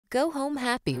Go home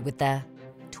happy with the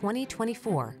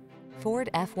 2024 Ford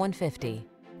F-150.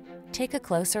 Take a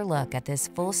closer look at this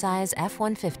full-size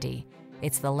F-150.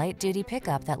 It's the light-duty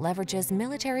pickup that leverages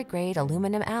military-grade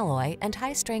aluminum alloy and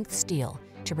high-strength steel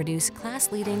to produce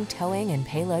class-leading towing and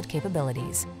payload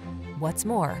capabilities. What's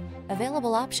more,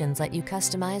 available options let you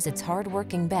customize its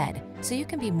hard-working bed so you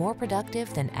can be more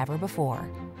productive than ever before.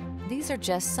 These are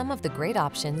just some of the great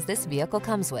options this vehicle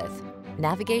comes with: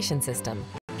 navigation system,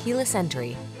 keyless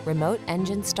entry, remote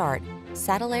engine start,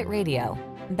 satellite radio,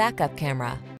 backup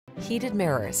camera, heated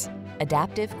mirrors,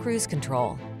 adaptive cruise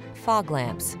control, fog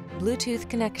lamps, Bluetooth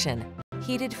connection,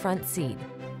 heated front seat.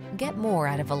 Get more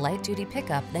out of a light-duty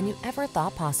pickup than you ever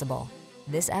thought possible.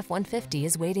 This F-150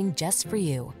 is waiting just for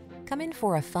you. Come in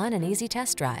for a fun and easy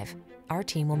test drive. Our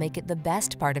team will make it the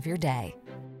best part of your day.